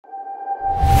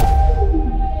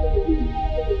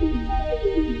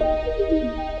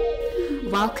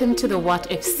welcome to the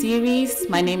What If series.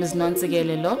 My name is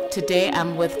Nontsikelelo. Today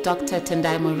I'm with Dr.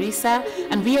 Tendai Murisa,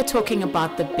 and we are talking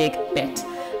about the big bet.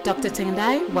 Dr.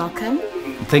 Tendai, welcome.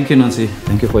 Thank you, Nancy.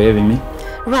 Thank you for having me.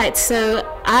 Right,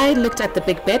 so I looked at the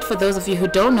big bet. For those of you who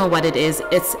don't know what it is,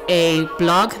 it's a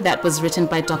blog that was written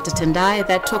by Dr. Tendai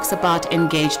that talks about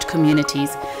engaged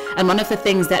communities. And one of the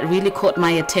things that really caught my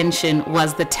attention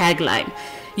was the tagline.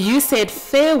 You said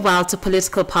farewell to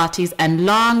political parties and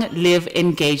long live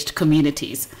engaged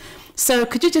communities. So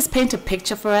could you just paint a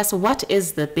picture for us? What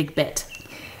is the big bet?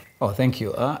 Oh, thank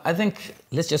you. I think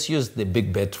let's just use the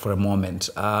big bet for a moment.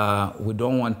 We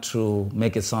don't want to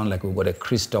make it sound like we've got a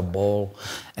crystal ball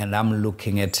and I'm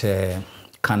looking at a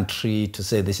country to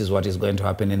say this is what is going to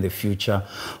happen in the future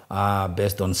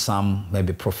based on some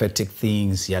maybe prophetic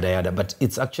things, yada, yada. But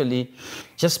it's actually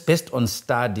just based on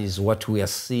studies, what we are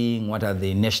seeing, what are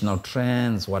the national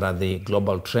trends, what are the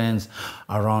global trends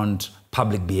around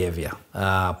public behavior.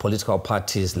 Political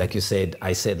parties, like you said,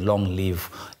 I said long live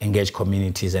engaged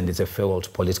communities, and it's a farewell to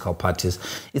political parties.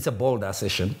 It's a bold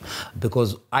assertion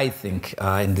because I think,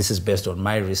 and this is based on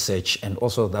my research and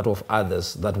also that of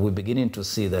others, that we're beginning to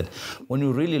see that when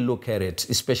you really look at it,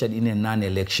 especially in a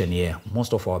non-election year,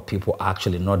 most of our people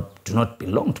actually do not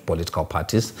belong to political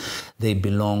parties. They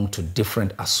belong to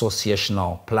different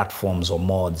associational platforms or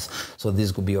modes. So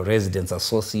these could be your residents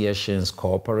associations,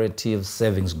 cooperatives,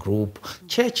 savings group,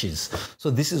 churches.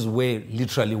 So this is where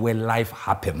literally where life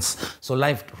happens. So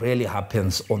life really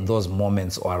happens on those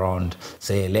moments around,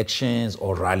 say, elections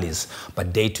or rallies.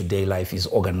 But day-to-day life is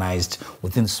organized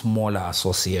within smaller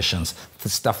associations, the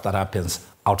stuff that happens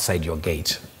outside your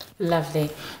gate. Lovely.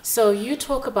 So you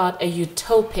talk about a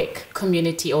utopic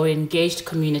community, or engaged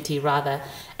community rather,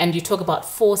 and you talk about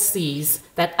 4 C's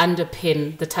that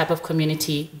underpin the type of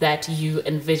community that you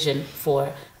envision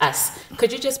for us.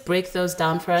 Could you just break those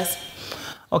down for us?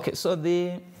 Okay, so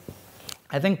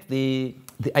I think the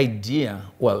idea,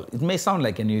 well, it may sound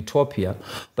like an utopia,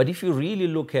 but if you really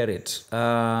look at it,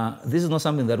 this is not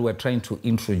something that we're trying to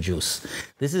introduce.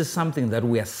 This is something that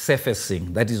we are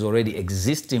surfacing that is already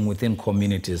existing within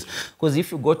communities. Because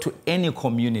if you go to any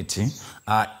community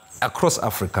across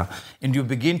Africa and you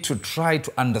begin to try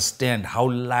to understand how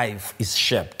life is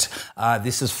shaped,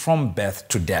 this is from birth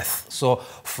to death. So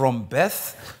from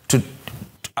birth to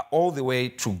all the way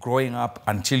to growing up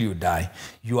until you die,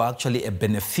 you are actually a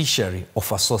beneficiary of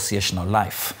associational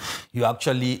life. You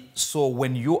actually, so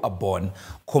when you are born,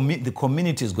 the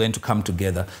community is going to come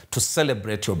together to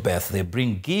celebrate your birth. They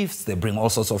bring gifts, they bring all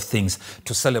sorts of things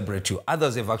to celebrate you.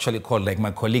 Others have actually called, like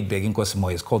my colleague Begin Cosimo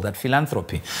has called that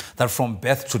philanthropy, that from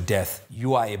birth to death,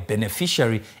 you are a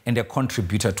beneficiary and a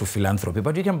contributor to philanthropy.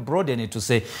 But you can broaden it to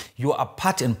say you are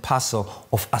part and parcel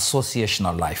of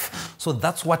associational life. So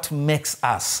that's what makes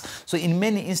us. So in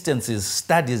many instances,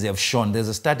 studies have shown, there's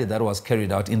a study that was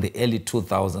carried out in the early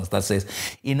 2000s that says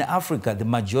in Africa, the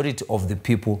majority of the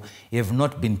people have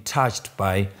not been touched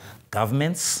by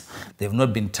governments, they've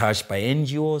not been touched by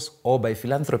NGOs or by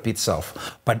philanthropy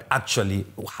itself, but actually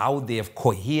how they have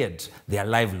cohered their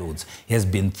livelihoods has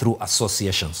been through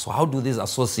associations. So how do these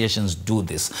associations do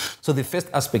this? So the first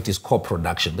aspect is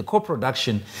co-production. The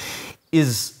co-production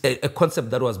is a concept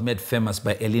that was made famous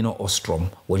by Elinor Ostrom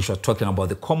when she was talking about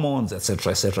the commons,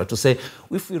 etc., to say,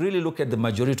 if we really look at the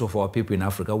majority of our people in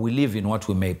Africa, we live in what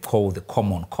we may call the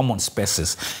common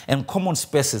spaces. And common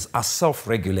spaces are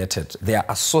self-regulated. There are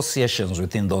associations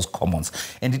within those commons.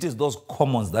 And it is those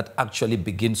commons that actually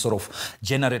begin sort of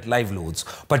generate livelihoods.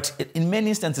 But in many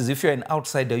instances, if you're an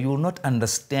outsider, you will not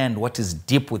understand what is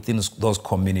deep within those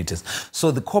communities.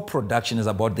 So the co-production is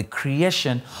about the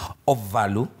creation of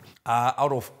value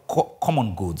out of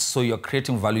common goods. So you're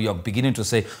creating value, you're beginning to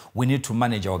say, we need to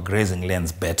manage our grazing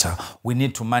lands better. We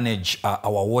need to manage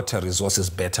our water resources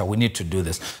better. We need to do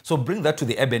this. So bring that to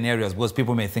the urban areas, because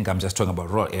people may think I'm just talking about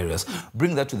rural areas.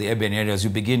 Bring that to the urban areas. You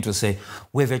begin to say,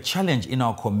 we have a challenge in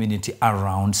our community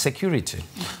around security.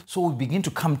 So we begin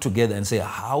to come together and say,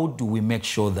 how do we make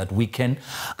sure that we can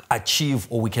achieve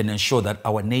or we can ensure that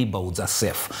our neighborhoods are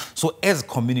safe? So as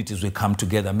communities, we come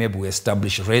together, maybe we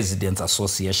establish residents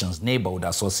associations, neighborhood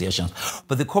associations.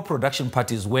 But the co-production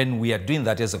part is when we are doing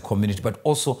that as a community, but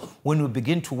also when we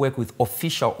begin to work with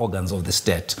official organs of the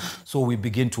state. So we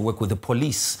begin to work with the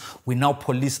police. We now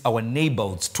police our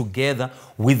neighborhoods together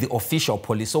with the official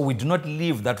police. So we do not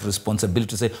leave that responsibility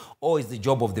to say, oh, it's the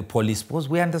job of the police, because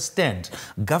we understand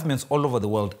governments all over the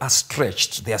world are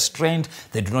stretched. They are strained.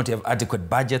 They do not have adequate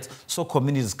budgets. So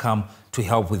communities come to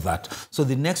help with that. So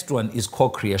the next one is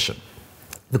co-creation.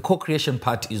 The co-creation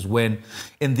part is when,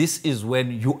 and this is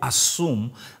when you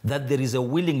assume that there is a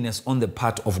willingness on the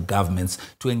part of governments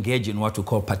to engage in what we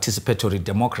call participatory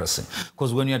democracy.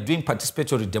 Because when you're doing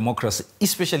participatory democracy,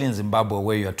 especially in Zimbabwe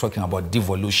where you're talking about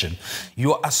devolution,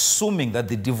 you're assuming that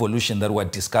the devolution that we're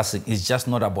discussing is just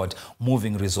not about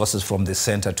moving resources from the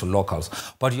center to locals,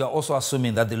 but you're also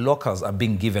assuming that the locals are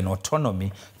being given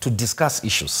autonomy to discuss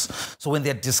issues. So when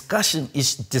they're discussing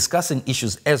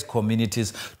issues as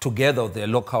communities together with their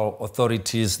local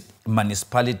authorities,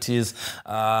 municipalities,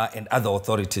 and other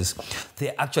authorities, they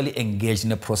actually engage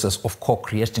in a process of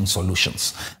co-creating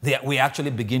solutions. We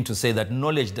actually begin to say that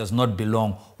knowledge does not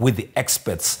belong with the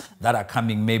experts that are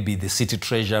coming, maybe the city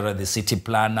treasurer, the city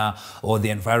planner, or the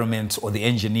environment, or the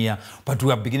engineer, but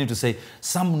we are beginning to say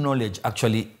some knowledge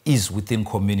actually is within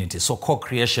communities. So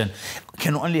co-creation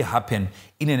can only happen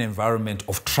in an environment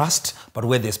of trust, but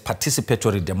where there's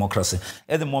participatory democracy.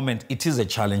 At the moment, it is a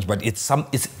challenge, but it's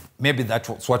maybe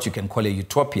that's what you can call a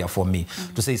utopia for me,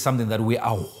 to say something that we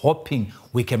are hoping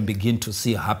we can begin to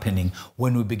see happening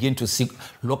when we begin to see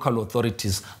local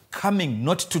authorities coming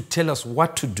not to tell us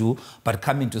what to do, but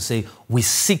coming to say, we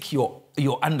seek your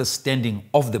understanding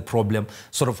of the problem,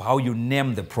 sort of how you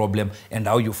name the problem and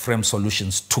how you frame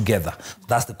solutions together.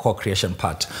 That's the co-creation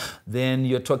part. Then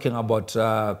you're talking about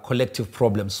collective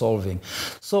problem solving.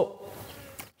 So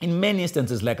in many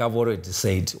instances, like I've already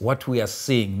said, what we are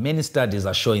seeing, many studies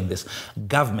are showing this,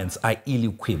 governments are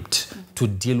ill-equipped to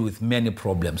deal with many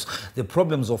problems. The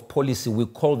problems of policy, we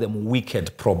call them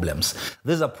wicked problems.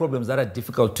 These are problems that are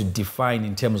difficult to define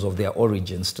in terms of their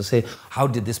origins, to say, how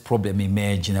did this problem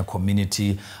emerge in a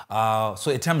community?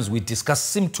 So at times we discuss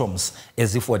symptoms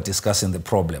as if we're discussing the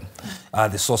problem,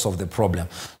 the source of the problem.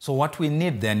 So what we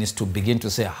need then is to begin to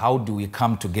say, how do we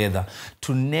come together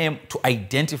to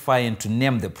identify and to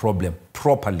name the problem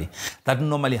properly? That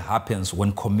normally happens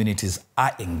when communities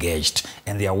are engaged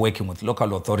and they are working with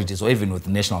local authorities or even with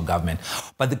national government.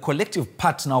 But the collective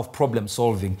part now of problem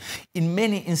solving, in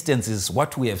many instances,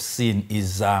 what we have seen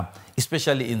is,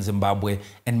 especially in Zimbabwe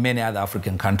and many other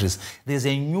African countries, there's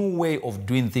a new way of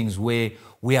doing things where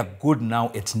we are good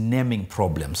now at naming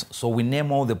problems. So we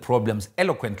name all the problems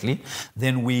eloquently,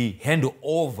 then we hand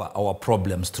over our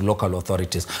problems to local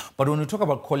authorities. But when we talk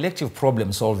about collective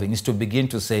problem solving, is to begin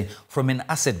to say, from an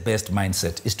asset-based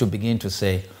mindset, is to begin to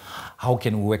say, how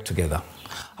can we work together?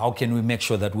 How can we make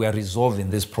sure that we are resolving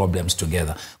these problems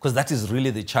together? Because that is really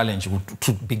the challenge,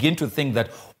 to begin to think that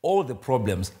all the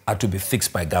problems are to be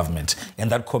fixed by government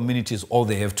and that communities, all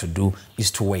they have to do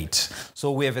is to wait.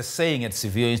 So we have a saying at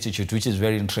SIVIO Institute, which is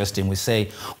very interesting. We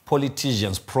say,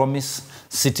 politicians promise,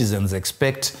 citizens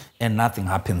expect, and nothing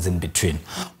happens in between.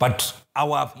 But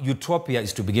our utopia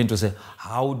is to begin to say,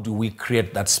 how do we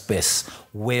create that space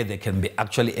where there can be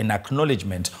actually an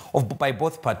acknowledgement by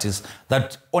both parties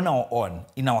that on our own,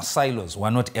 in our silos, we're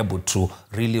not able to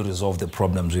really resolve the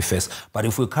problems we face. But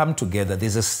if we come together,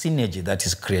 there's a synergy that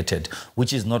is created,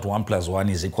 which is not 1 + 1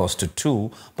 is equals to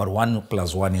 2, but 1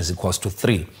 + 1 is equals to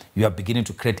 3. You are beginning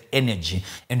to create energy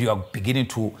and you are beginning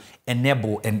to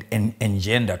enable and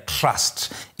engender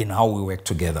trust in how we work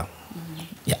together.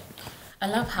 Yeah. I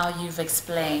love how you've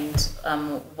explained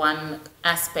one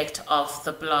aspect of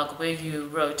the blog where you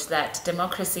wrote that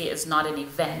democracy is not an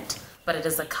event, but it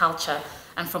is a culture.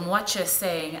 And from what you're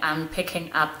saying, I'm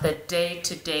picking up the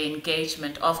day-to-day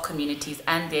engagement of communities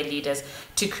and their leaders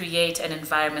to create an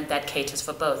environment that caters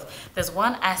for both. There's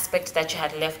one aspect that you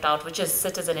had left out, which is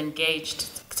citizens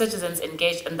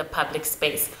engaged in the public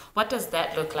space. What does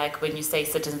that look like when you say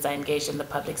citizens are engaged in the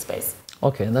public space?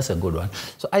 Okay, that's a good one.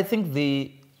 So I think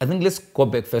let's go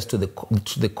back first to the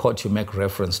quote you make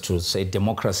reference to, say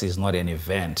democracy is not an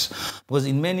event. Because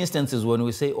in many instances when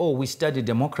we say, oh, we study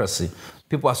democracy,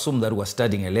 people assume that we're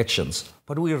studying elections.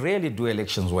 But we rarely do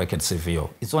elections work at SIVIO.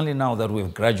 It's only now that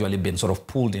we've gradually been sort of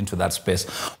pulled into that space.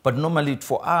 But normally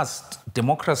for us,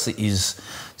 democracy is,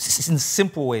 in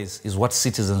simple ways, is what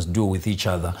citizens do with each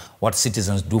other, what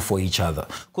citizens do for each other.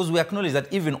 Because we acknowledge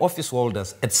that even office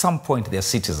holders, at some point, they're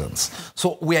citizens.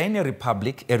 So we are in a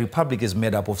republic. A republic is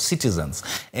made up of citizens.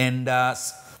 And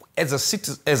as a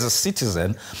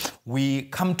citizen, we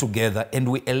come together and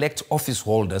we elect office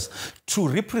holders to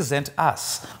represent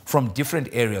us from different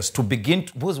areas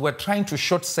because we're trying to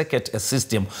short circuit a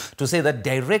system to say that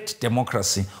direct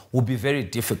democracy will be very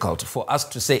difficult for us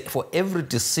to say, for every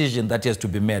decision that has to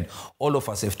be made, all of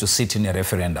us have to sit in a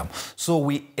referendum. So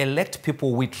we elect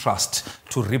people we trust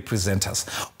to represent us.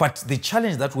 But the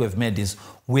challenge that we have made is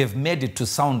we have made it to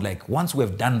sound like once we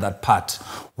have done that part,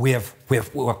 we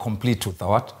are complete with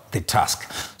the task.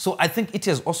 So I think it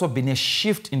has also been a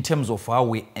shift in terms of how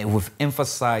we've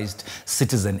emphasized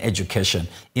citizen education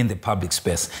in the public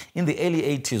space. In the early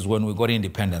 80s, when we got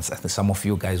independence, I think some of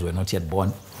you guys were not yet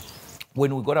born.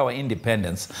 When we got our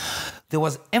independence, there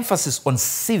was emphasis on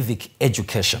civic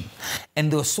education.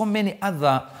 And there were so many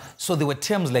other, so there were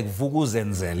terms like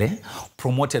Vukuzenzele,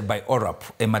 promoted by ORAP,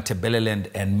 a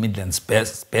Matabeleland and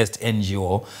Midlands-based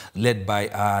NGO, led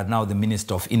by now the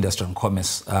Minister of Industry and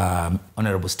Commerce,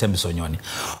 Honorable Stembiso Nyoni.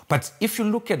 But if you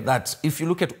look at that, if you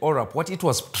look at ORAP, what it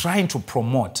was trying to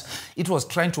promote, it was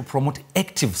trying to promote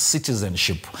active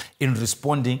citizenship in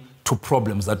responding to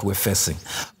problems that we're facing.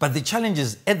 But the challenge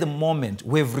is, at the moment,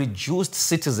 we've reduced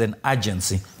citizen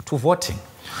agency to voting.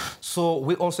 So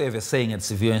we also have a saying at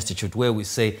SIVIO Institute where we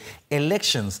say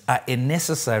elections are a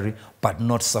necessary but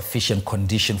not sufficient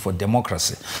condition for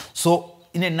democracy. So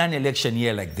in a non-election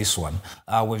year like this one,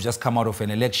 we've just come out of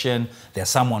an election. There are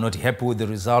some who are not happy with the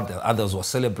result. There are others who are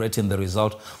celebrating the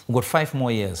result. We've got 5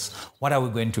 more years. What are we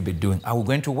going to be doing? Are we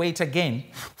going to wait again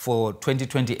for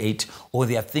 2028, or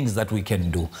there are things that we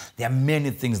can do? There are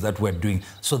many things that we're doing.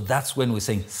 So that's when we're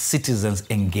saying citizens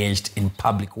engaged in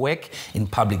public work, in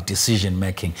public decision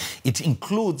making. It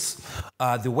includes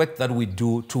the work that we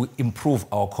do to improve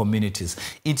our communities.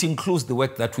 It includes the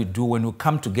work that we do when we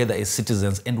come together as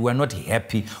citizens and we're not happy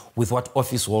with what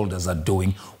office holders are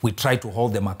doing. We try to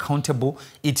hold them accountable.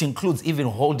 It includes even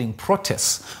holding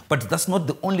protests. But that's not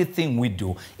the only thing we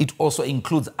do. It also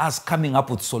includes us coming up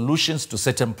with solutions to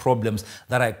certain problems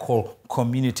that I call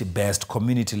community-based,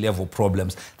 community-level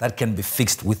problems that can be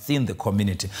fixed within the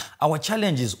community. Our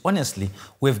challenge is, honestly,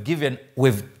 we've given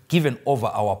over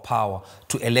our power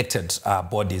to elected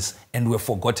bodies, and we've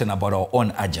forgotten about our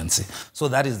own agency. So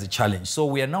that is the challenge. So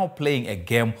we are now playing a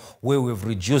game where we've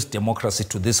reduced democracy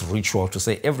to this ritual to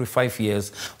say every 5 years,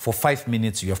 for 5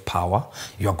 minutes you have power,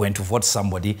 you are going to vote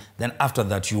somebody, then after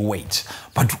that you wait.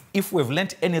 But if we've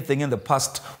learned anything in the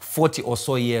past 40 or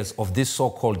so years of this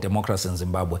so-called democracy in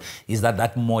Zimbabwe, is that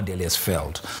that model has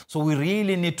failed. So we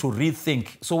really need to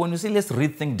rethink. So when we say let's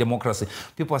rethink democracy,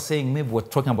 people are saying maybe we're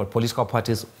talking about political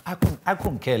parties. I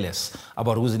couldn't care less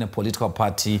about who's in a political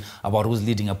party, about who's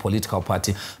leading a political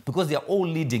party, because they're all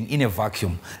leading in a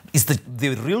vacuum.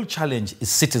 The real challenge is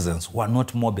citizens who are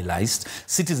not mobilized,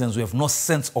 citizens who have no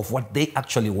sense of what they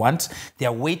actually want. They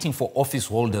are waiting for office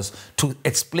holders to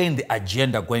explain the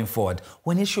agenda going forward,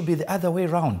 when it should be the other way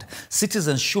around.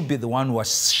 Citizens should be the one who are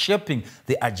shaping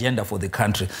the agenda for the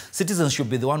country. Citizens should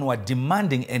be the one who are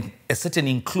demanding a certain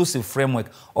inclusive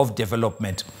framework of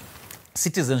development.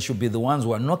 Citizens should be the ones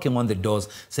who are knocking on the doors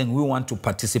saying we want to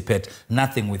participate,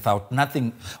 nothing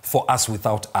for us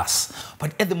without us.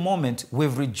 But at the moment,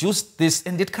 we've reduced this,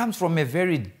 and it comes from a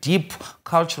very deep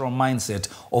cultural mindset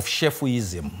of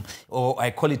chefism, or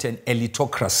I call it an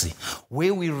elitocracy,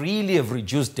 where we really have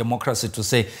reduced democracy to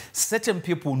say certain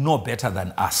people know better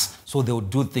than us, so they will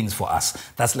do things for us.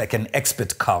 That's like an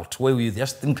expert cult, where we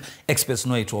just think experts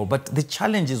know it all. But the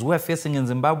challenges we're facing in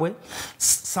Zimbabwe,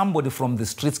 somebody from the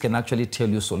streets can actually tell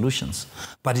you solutions.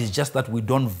 But it's just that we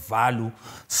don't value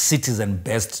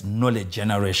citizen-based knowledge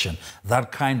generation.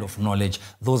 That kind of knowledge,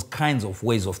 those kinds of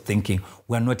ways of thinking,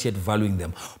 we're not yet valuing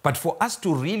them. But for us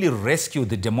to really rescue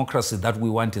the democracy that we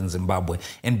want in Zimbabwe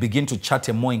and begin to chart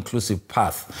a more inclusive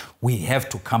path, we have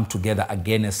to come together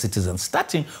again as citizens,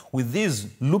 starting with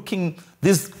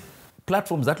these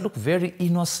platforms that look very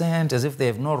innocent, as if they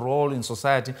have no role in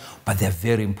society, but they're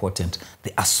very important. The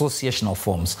associational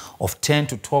forms of 10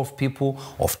 to 12 people,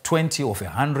 of 20, of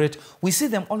 100, we see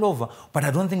them all over, but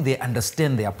I don't think they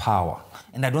understand their power.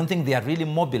 And I don't think they are really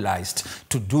mobilized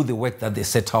to do the work that they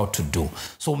set out to do.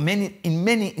 So in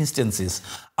many instances,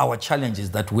 our challenge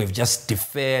is that we've just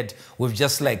deferred, we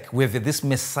have this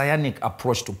messianic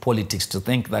approach to politics, to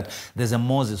think that there's a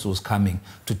Moses who's coming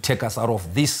to take us out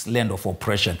of this land of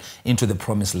oppression into the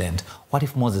promised land. What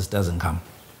if Moses doesn't come?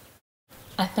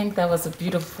 I think that was a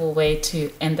beautiful way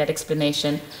to end that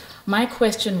explanation. My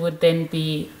question would then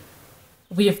be,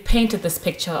 we have painted this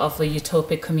picture of a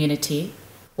utopic community.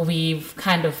 We've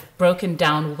kind of broken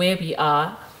down where we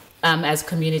are as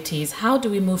communities. How do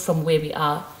we move from where we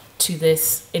are to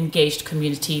this engaged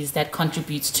communities that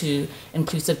contributes to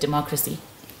inclusive democracy?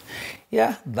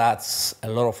 Yeah, that's a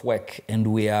lot of work, and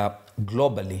we are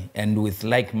globally and with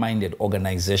like-minded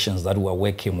organizations that we're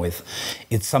working with.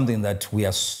 It's something that we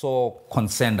are so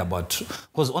concerned about,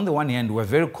 because on the one hand, we're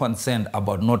very concerned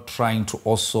about not trying to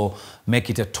also make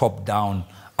it a top-down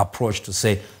approach to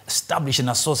say establish an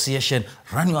association,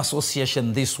 run your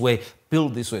association this way,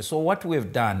 build this way. So what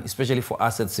we've done, especially for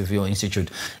us at SIVIO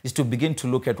Institute, is to begin to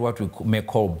look at what we may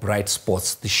call bright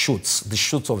spots, the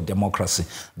shoots of democracy.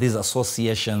 These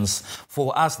associations,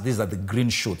 for us, these are the green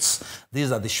shoots.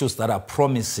 These are the shoots that are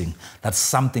promising that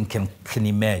something can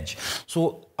emerge.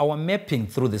 So our mapping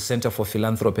through the Center for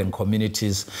Philanthropy and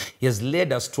Communities has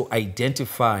led us to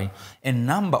identify a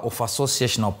number of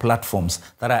associational platforms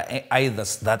that are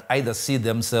either see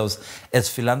themselves as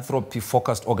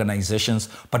philanthropy-focused organizations,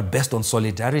 but based on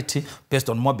solidarity,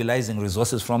 based on mobilizing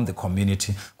resources from the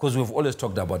community. Because we've always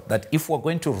talked about that if we're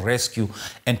going to rescue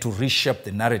and to reshape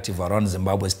the narrative around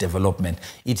Zimbabwe's development,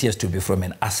 it has to be from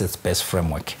an assets-based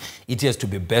framework. It has to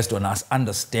be based on us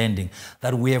understanding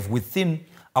that we have within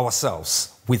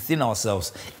ourselves,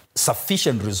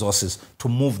 sufficient resources to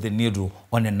move the needle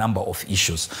on a number of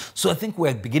issues. So I think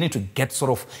we're beginning to get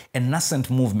sort of a nascent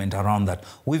movement around that.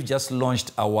 We've just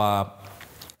launched our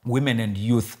Women and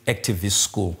Youth Activist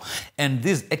School. And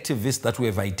these activists that we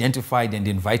have identified and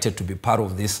invited to be part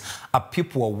of this are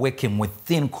people who are working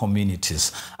within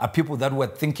communities, are people that were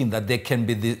thinking that they can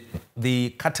be the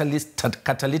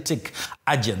catalytic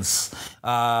agents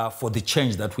for the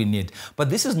change that we need.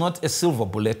 But this is not a silver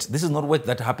bullet. This is not work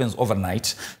that happens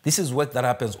overnight. This is work that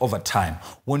happens over time.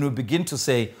 When we begin to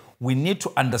say, we need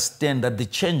to understand that the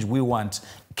change we want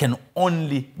can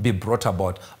only be brought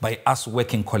about by us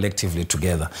working collectively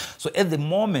together. So at the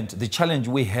moment, the challenge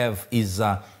we have is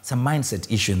it's a mindset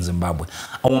issue in Zimbabwe.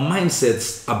 Our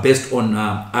mindsets are based on,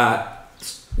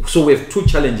 so we have two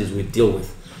challenges we deal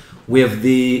with. We have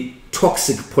the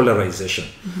toxic polarization.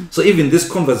 Mm-hmm. So even this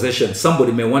conversation,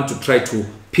 somebody may want to try to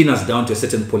pin us down to a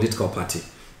certain political party,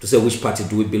 to say which party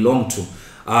do we belong to.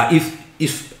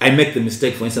 If I make the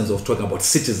mistake, for instance, of talking about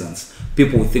citizens,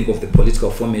 people will think of the political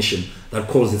formation that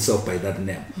calls itself by that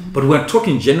name. Mm-hmm. But we're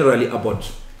talking generally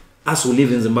about us who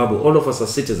live in Zimbabwe. All of us are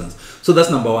citizens. So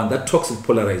that's number one, that toxic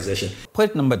polarization.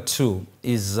 Point number two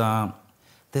is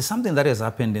there's something that has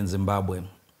happened in Zimbabwe. In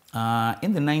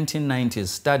the 1990s,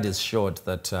 studies showed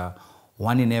that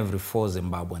 1 in every 4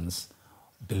 Zimbabweans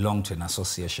belong to an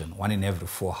association, 1 in every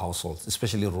 4 households,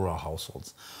 especially rural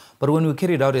households. But when we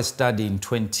carried out a study in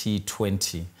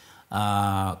 2020,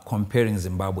 comparing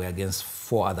Zimbabwe against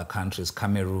 4 other countries,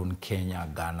 Cameroon, Kenya,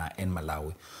 Ghana, and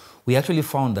Malawi, we actually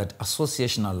found that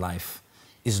associational life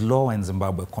is lower in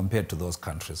Zimbabwe compared to those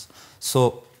countries.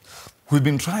 So we've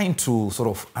been trying to sort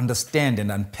of understand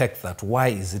and unpack that. Why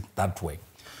is it that way?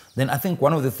 Then I think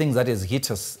one of the things that has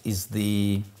hit us is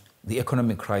the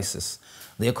economic crisis.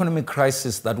 The economic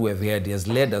crisis that we have had has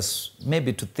led us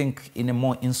maybe to think in a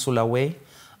more insular way,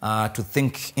 to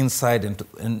think inside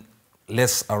and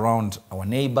less around our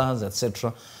neighbors,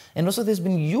 etc. And also there's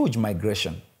been huge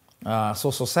migration. So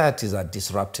societies are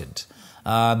disrupted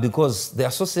because the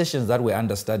associations that were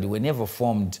under study were never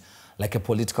formed like a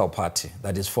political party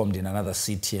that is formed in another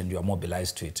city and you are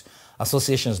mobilized to it.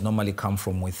 Associations normally come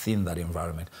from within that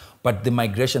environment. But the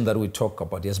migration that we talk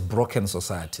about has broken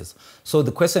societies. So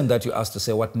the question that you asked to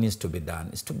say what needs to be done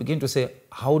is to begin to say,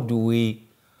 how do we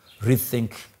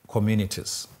rethink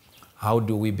communities? How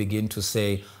do we begin to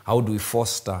say, how do we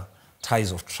foster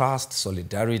ties of trust,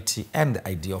 solidarity, and the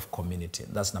idea of community?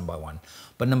 That's number one.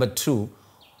 But number two,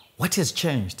 what has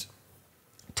changed?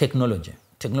 Technology.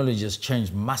 Technology has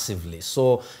changed massively.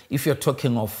 So if you're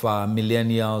talking of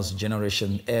millennials,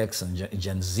 Generation X, and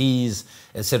Gen Zs,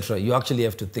 etc., you actually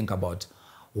have to think about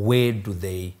where do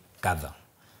they gather.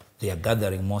 They are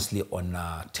gathering mostly on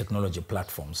technology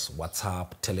platforms, WhatsApp,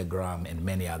 Telegram, and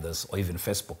many others, or even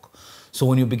Facebook. So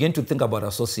when you begin to think about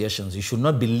associations, you should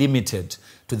not be limited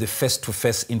to the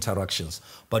face-to-face interactions,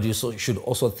 but you should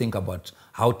also think about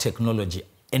how technology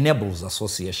enables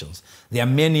associations. There are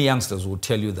many youngsters who will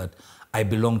tell you that I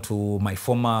belong to my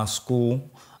former school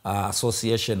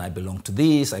association, I belong to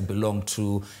this, I belong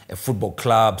to a football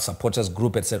club, supporters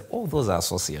group, etc. All those are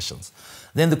associations.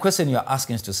 Then the question you're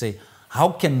asking is to say, how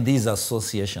can these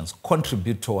associations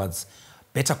contribute towards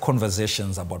better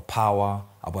conversations about power,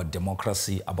 about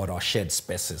democracy, about our shared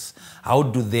spaces? How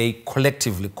do they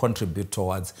collectively contribute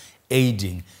towards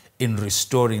aiding in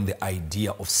restoring the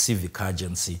idea of civic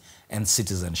agency and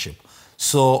citizenship?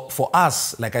 So for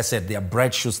us, like I said, there are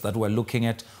bright shoots that we're looking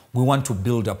at. We want to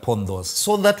build upon those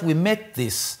so that we make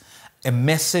this a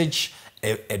message,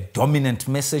 a dominant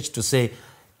message to say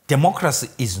democracy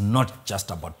is not just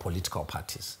about political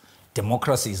parties.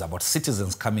 Democracy is about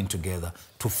citizens coming together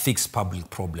to fix public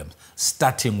problems,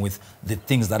 starting with the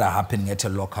things that are happening at a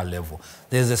local level.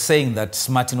 There's a saying that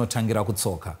smart inotangira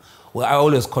kutsoka. Well, I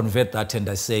always convert that and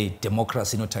I say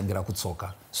democracy no tangira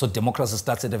kutsoka. So democracy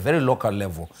starts at a very local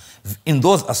level. In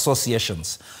those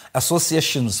associations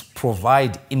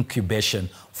provide incubation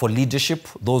for leadership,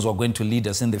 those who are going to lead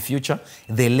us in the future.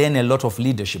 They learn a lot of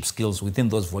leadership skills within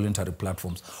those voluntary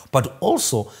platforms. But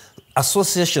also,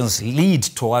 associations lead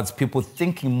towards people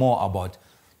thinking more about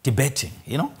debating,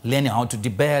 learning how to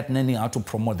debate, learning how to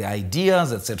promote their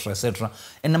ideas, etc., etc.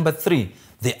 And number 3,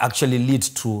 they actually lead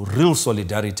to real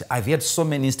solidarity. I've had so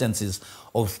many instances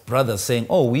of brothers saying,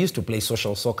 oh, we used to play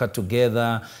social soccer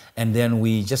together, and then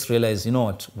we just realized, you know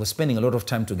what, we're spending a lot of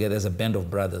time together as a band of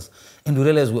brothers, and we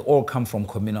realized we all come from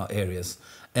communal areas.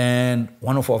 And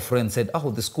one of our friends said,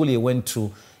 oh, the school he went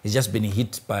to has just been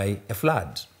hit by a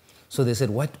flood. So they said,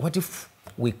 what if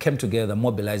we came together,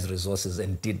 mobilized resources,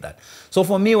 and did that? So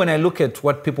for me, when I look at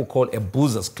what people call a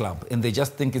boozers club, and they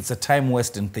just think it's a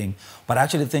time-wasting thing, but I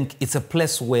actually think it's a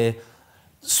place where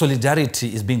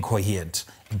solidarity is being cohered,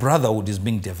 brotherhood is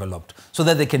being developed, so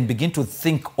that they can begin to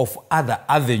think of other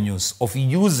avenues of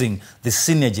using the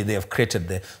synergy they have created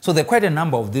there. So there are quite a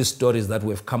number of these stories that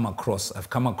we've come across. I've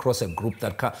come across a group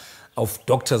of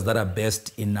doctors that are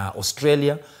based in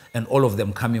Australia, and all of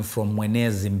them coming from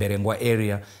Mwenezi, Mberengwa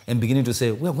area, and beginning to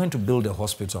say, we're going to build a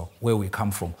hospital where we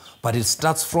come from. But it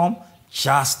starts from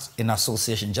just an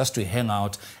association, just to hang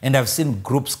out. And I've seen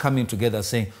groups coming together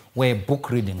saying, we're a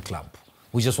book reading club.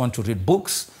 We just want to read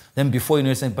books. Then before you know,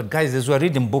 you're saying, but guys, as we're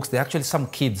reading books, there are actually some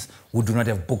kids who do not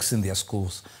have books in their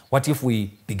schools. What if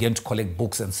we begin to collect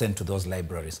books and send to those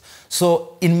libraries?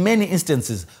 So in many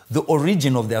instances, the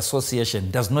origin of the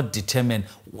association does not determine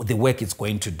the work it's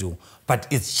going to do, but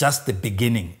it's just the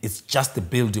beginning. It's just the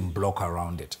building block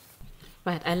around it.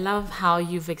 Right. I love how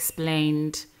you've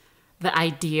explained the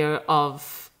idea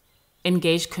of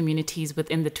engaged communities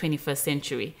within the 21st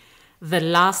century. The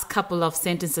last couple of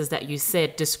sentences that you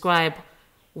said describe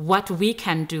what we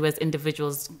can do as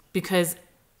individuals, because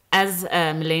as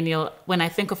a millennial, when I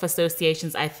think of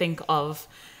associations, I think of,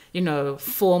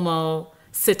 formal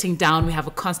sitting down, we have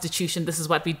a constitution, this is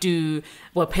what we do,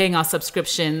 we're paying our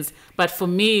subscriptions. But for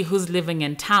me, who's living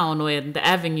in town or in the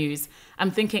avenues,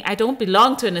 I'm thinking I don't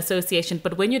belong to an association,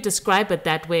 but when you describe it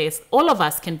that way, it's, all of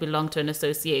us can belong to an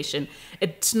association.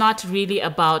 It's not really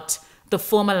about the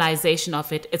formalization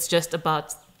of it, it's just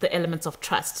about the elements of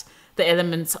trust, the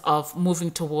elements of moving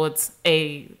towards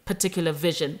a particular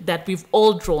vision that we've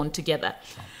all drawn together.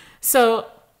 So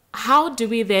how do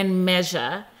we then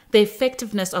measure the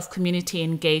effectiveness of community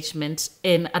engagement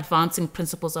in advancing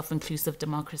principles of inclusive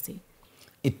democracy?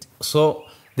 So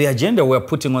the agenda we're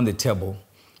putting on the table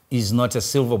is not a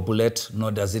silver bullet,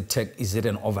 nor is it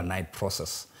an overnight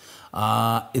process.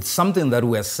 It's something that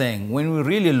we're saying when we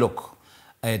really look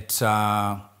at,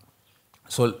 so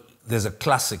there's a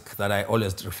classic that I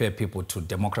always refer people to,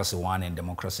 Democracy 1 and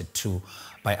Democracy 2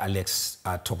 by Alex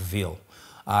Tocqueville.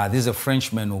 This is a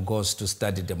Frenchman who goes to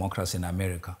study democracy in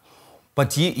America.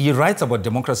 But he writes about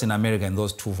democracy in America in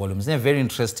those 2 volumes in a very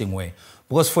interesting way.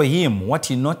 Because for him, what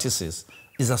he notices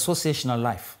is associational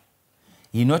life.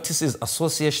 He notices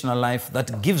associational life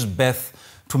that gives birth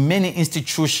to many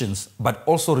institutions, but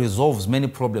also resolves many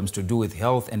problems to do with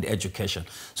health and education.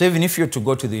 So even if you're to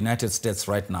go to the United States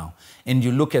right now, and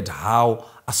you look at how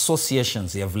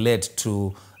associations have led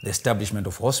to the establishment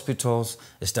of hospitals,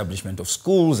 establishment of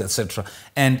schools, etc.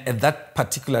 And at that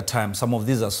particular time, some of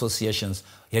these associations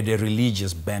had a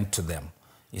religious bent to them.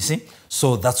 You see?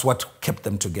 So that's what kept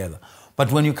them together.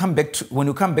 But when you come back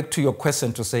to your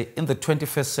question to say, in the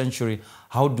 21st century,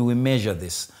 how do we measure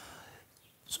this?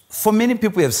 For many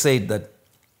people have said that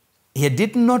had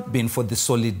it not been for the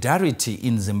solidarity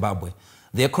in Zimbabwe,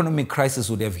 the economic crisis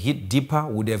would have hit deeper,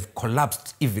 would have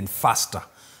collapsed even faster.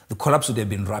 The collapse would have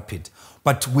been rapid.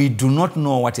 But we do not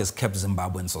know what has kept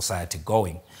Zimbabwean society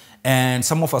going. And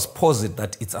some of us posit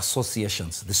that it's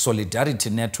associations, the solidarity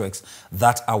networks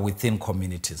that are within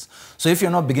communities. So if you're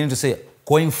not beginning to say,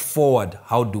 going forward,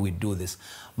 how do we do this?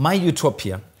 My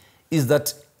utopia is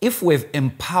that if we've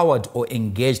empowered or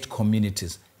engaged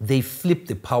communities, they flip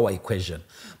the power equation.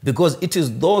 Because it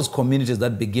is those communities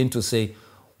that begin to say,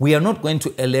 we are not going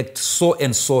to elect so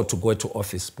and so to go to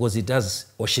office because he does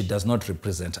or she does not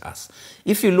represent us.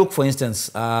 If you look, for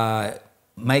instance,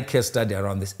 my case study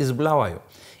around this is Bulawayo.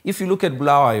 If you look at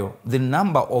Bulawayo, the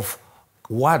number of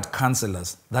ward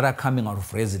councillors that are coming out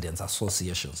of residents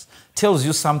associations tells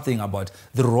you something about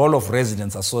the role of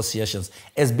residents associations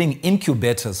as being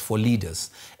incubators for leaders,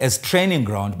 as training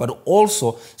ground, but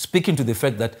also speaking to the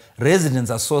fact that residents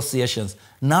associations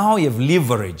now have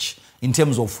leverage in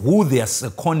terms of who they are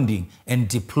seconding and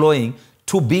deploying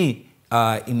to be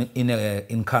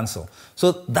in council.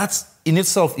 So that's in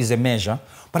itself is a measure.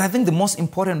 But I think the most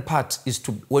important part is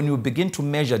to, when you begin to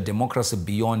measure democracy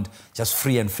beyond just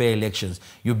free and fair elections,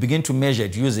 you begin to measure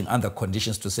it using other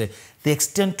conditions to say the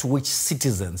extent to which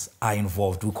citizens are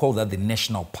involved. We call that the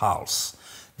national pulse.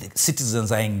 The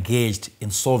citizens are engaged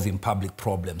in solving public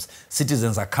problems.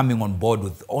 Citizens are coming on board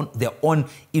with their own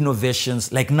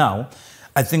innovations. Like now,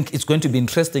 I think it's going to be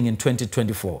interesting in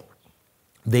 2024.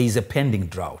 There is a pending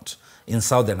drought in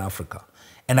Southern Africa.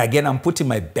 And again, I'm putting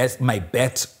my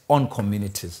bet on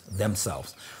communities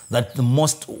themselves. That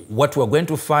what we're going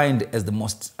to find as the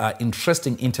most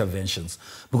interesting interventions,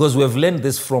 because we have learned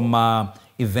this from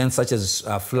events such as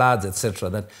floods, etc.,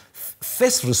 that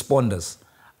first responders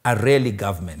are rarely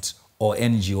government or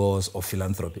NGOs or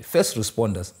philanthropy. First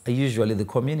responders are usually the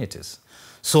communities.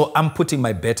 So I'm putting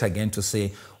my bet again to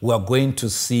say we are going to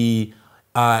see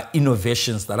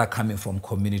innovations that are coming from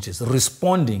communities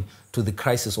responding to the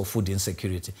crisis of food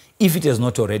insecurity, if it has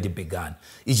not already begun.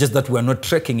 It's just that we're not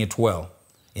tracking it well.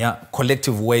 Yeah,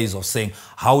 collective ways of saying,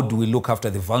 how do we look after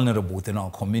the vulnerable within our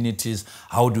communities?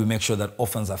 How do we make sure that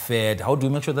orphans are fed? How do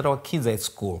we make sure that our kids are at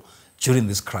school during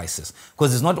this crisis?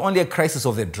 Because it's not only a crisis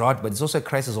of the drought, but it's also a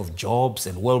crisis of jobs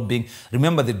and well-being.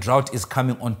 Remember, the drought is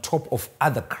coming on top of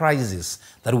other crises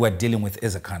that we're dealing with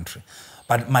as a country.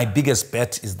 But my biggest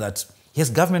bet is that, yes,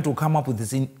 government will come up with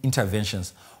these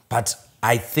interventions, but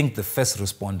I think the first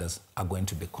responders are going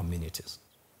to be communities.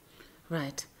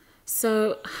 Right.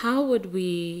 So how would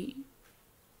we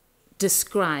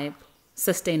describe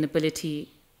sustainability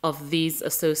of these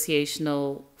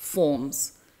associational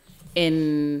forms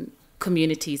in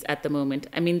communities at the moment?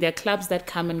 I mean, there are clubs that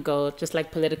come and go, just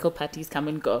like political parties come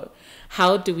and go.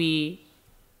 How do we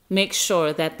make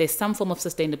sure that there's some form of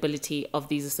sustainability of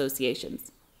these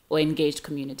associations or engaged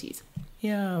communities?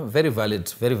 Yeah, very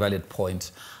valid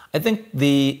point. I think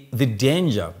the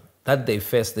danger that they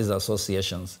face, these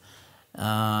associations,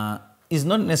 is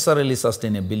not necessarily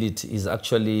sustainability, is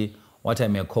actually what I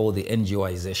may call the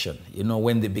NGOization. You know,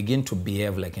 when they begin to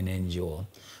behave like an NGO,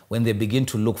 when they begin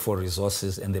to look for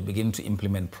resources and they begin to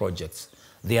implement projects,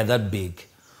 they are that big.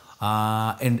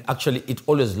 And actually, it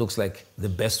always looks like the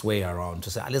best way around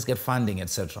to say, let's get funding,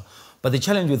 etc. But the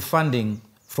challenge with funding,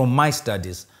 from my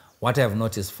studies, what I have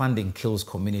noticed, funding kills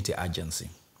community agency.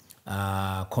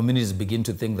 Communities begin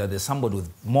to think that there's somebody with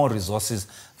more resources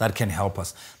that can help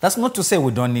us. That's not to say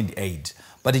we don't need aid,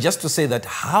 but it's just to say that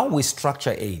how we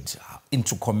structure aid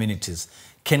into communities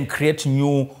can create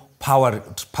new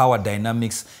power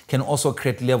dynamics, can also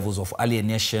create levels of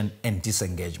alienation and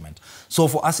disengagement. So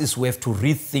for us, we have to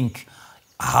rethink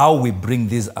how we bring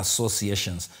these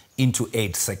associations into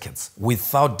aid circuits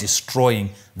without destroying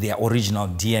their original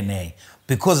DNA.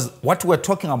 Because what we're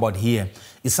talking about here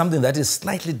is something that is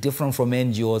slightly different from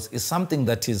NGOs, is something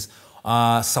that is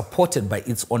supported by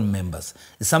its own members.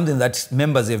 It's something that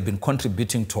members have been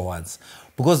contributing towards.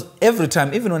 Because every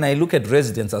time, even when I look at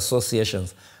residents'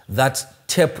 associations that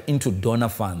tap into donor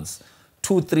funds,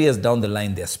 2-3 years down the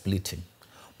line, they're splitting.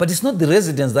 But it's not the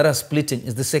residents that are splitting,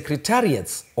 it's the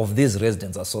secretariats of these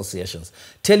residents' associations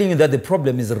telling you that the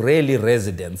problem is rarely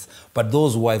residents, but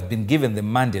those who have been given the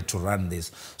mandate to run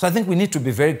this. So I think we need to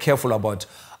be very careful about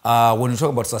when we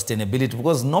talk about sustainability,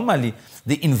 because normally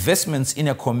the investments in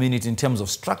a community in terms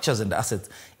of structures and assets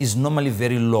is normally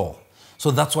very low. So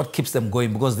that's what keeps them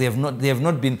going, because we have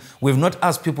not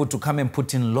asked people to come and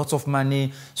put in lots of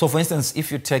money. So for instance,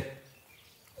 if you take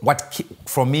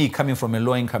from me, coming from a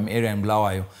low-income area in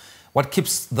Bulawayo, what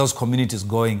keeps those communities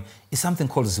going is something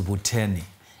called zibuteni.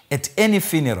 At any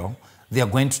funeral,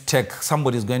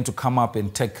 somebody is going to come up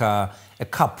and take a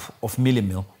cup of mealie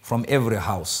meal from every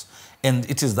house. And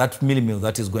it is that mealie meal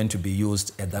that is going to be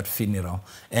used at that funeral.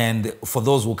 And for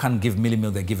those who can't give mealie meal,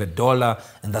 they give $1,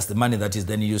 and that's the money that is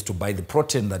then used to buy the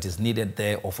protein that is needed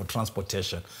there or for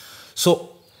transportation.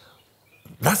 So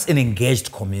that's an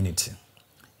engaged community.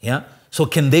 Yeah. So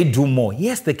can they do more?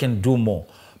 Yes, they can do more.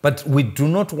 But we do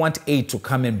not want aid to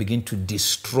come and begin to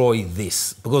destroy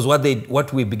this. Because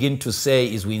what we begin to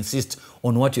say is we insist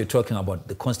on what you're talking about,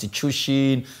 the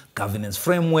constitution, governance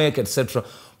framework, etc.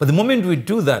 But the moment we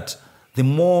do that, the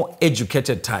more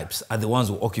educated types are the ones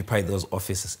who occupy those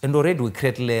offices. And already we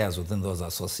create layers within those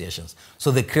associations.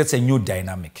 So they create a new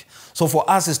dynamic. So for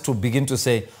us is to begin to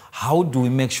say, how do we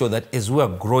make sure that as we are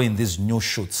growing these new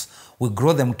shoots, we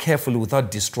grow them carefully without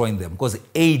destroying them, because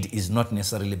aid is not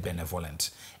necessarily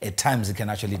benevolent. At times, it can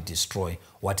actually destroy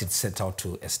what it set out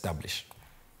to establish.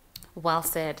 Well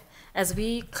said. As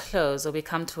we close, or we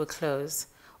come to a close,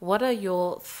 what are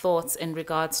your thoughts in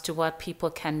regards to what people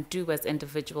can do as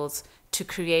individuals to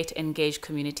create engaged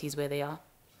communities where they are?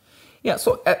 Yeah,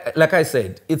 so like I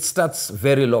said, it starts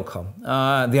very local.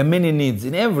 There are many needs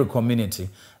in every community.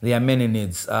 There are many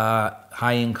needs,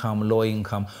 high income, low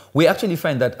income. We actually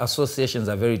find that associations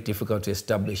are very difficult to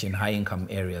establish in high income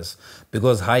areas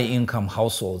because high income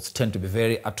households tend to be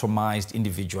very atomized,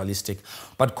 individualistic.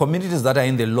 But communities that are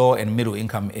in the low and middle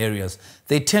income areas,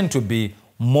 they tend to be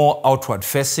more outward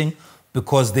facing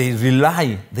because they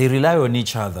rely on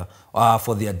each other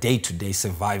for their day-to-day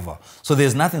survival. So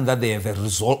there's nothing that they've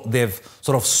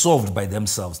sort of solved by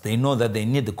themselves. They know that they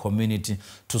need the community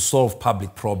to solve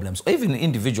public problems, or even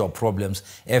individual problems,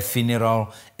 a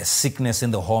funeral, a sickness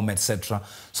in the home, etc.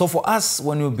 So for us,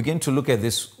 when we begin to look at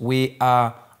this,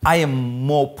 I am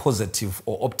more positive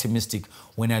or optimistic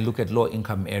when I look at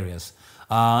low-income areas.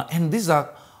 And these are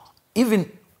even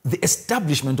the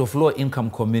establishment of low-income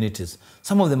communities.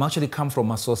 Some of them actually come from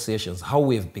associations, how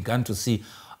we've begun to see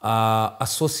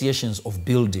associations of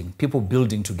building, people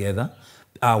building together,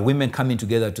 women coming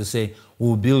together to say,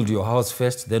 we'll build your house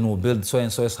first, then we'll build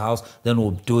so-and-so's house, then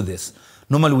we'll do this.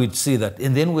 Normally we'd see that.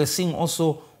 And then we're seeing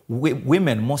also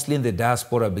women, mostly in the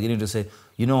diaspora, beginning to say,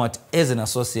 you know what, as an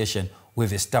association,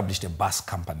 we've established a bus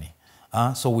company.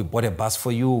 So we bought a bus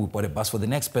for you, we bought a bus for the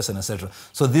next person, etc.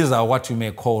 So these are what you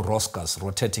may call ROSCAs,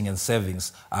 rotating and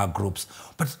savings groups.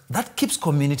 But that keeps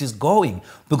communities going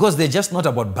because they're just not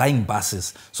about buying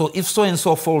buses. So if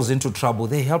so-and-so falls into trouble,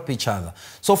 they help each other.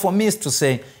 So for me, it's to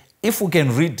say, if we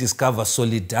can rediscover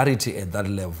solidarity at that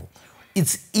level,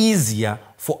 it's easier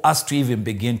for us to even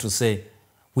begin to say,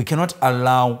 we cannot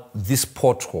allow this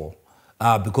pothole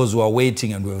because we are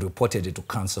waiting and we've reported it to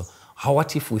council.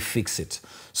 What if we fix it?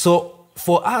 So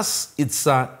for us, it's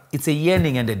a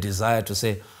yearning and a desire to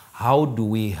say, how do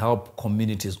we help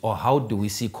communities, or how do we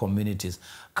see communities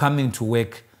coming to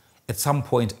work at some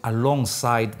point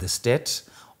alongside the state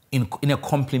in a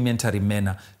complementary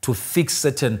manner to fix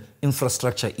certain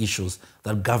infrastructure issues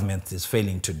that government is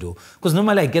failing to do? Because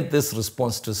normally I get this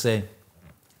response to say,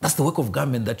 that's the work of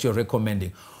government that you're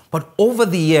recommending. But over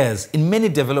the years, in many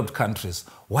developed countries,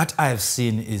 what I have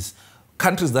seen is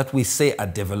countries that we say are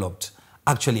developed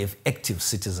actually have active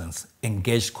citizens,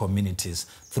 engaged communities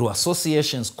through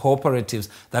associations, cooperatives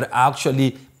that are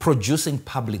actually producing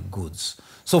public goods.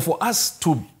 So for us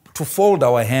to fold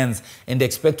our hands and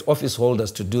expect office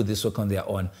holders to do this work on their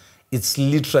own, it's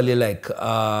literally like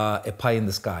a pie in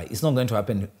the sky. It's not going to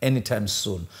happen anytime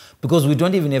soon because we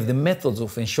don't even have the methods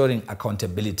of ensuring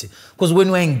accountability. Because when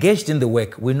we're engaged in the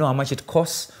work, we know how much it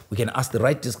costs, we can ask the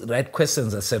right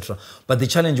questions, etc. But the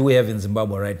challenge we have in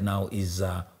Zimbabwe right now is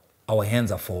our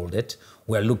hands are folded.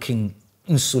 We're looking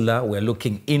insular, we're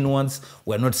looking inwards,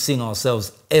 we're not seeing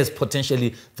ourselves as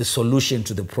potentially the solution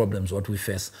to the problems what we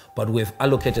face, but we've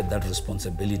allocated that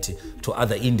responsibility to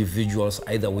other individuals,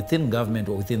 either within government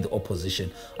or within the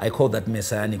opposition. I call that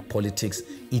messianic politics.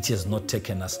 It has not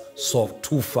taken us so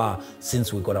too far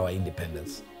since we got our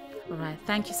independence. All right.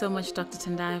 Thank you so much, Dr.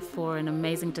 Tendai, for an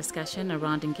amazing discussion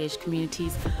around engaged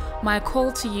communities. My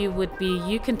call to you would be,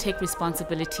 you can take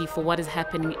responsibility for what is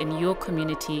happening in your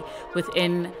community,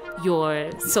 within your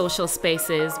social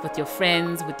spaces, with your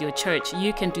friends, with your church.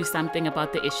 You can do something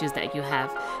about the issues that you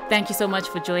have. Thank you so much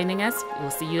for joining us.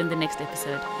 We'll see you in the next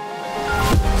episode.